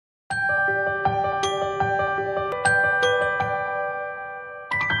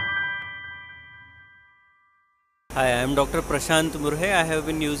Hi, I am Dr. Prashant Murhe. I have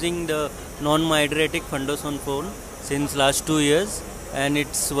been using the non-mydriatic Fundosone phone since last 2 years, and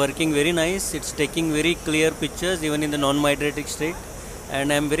it's working very nice. It's taking very clear pictures even in the non-mydriatic state,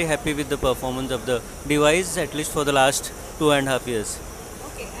 and I am very happy with the performance of the device, at least for the last 2.5 years.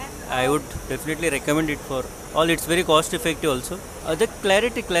 Okay, and I would definitely recommend it for all. It's very cost effective also. The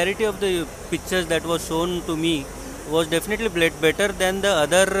clarity of the pictures that was shown to me was definitely better than the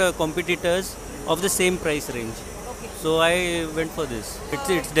other competitors of the same price range. okay. So I went for this.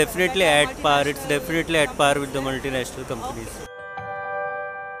 It's definitely Better at par. It's multinational definitely at par with the companies, multinational right? companies. Okay.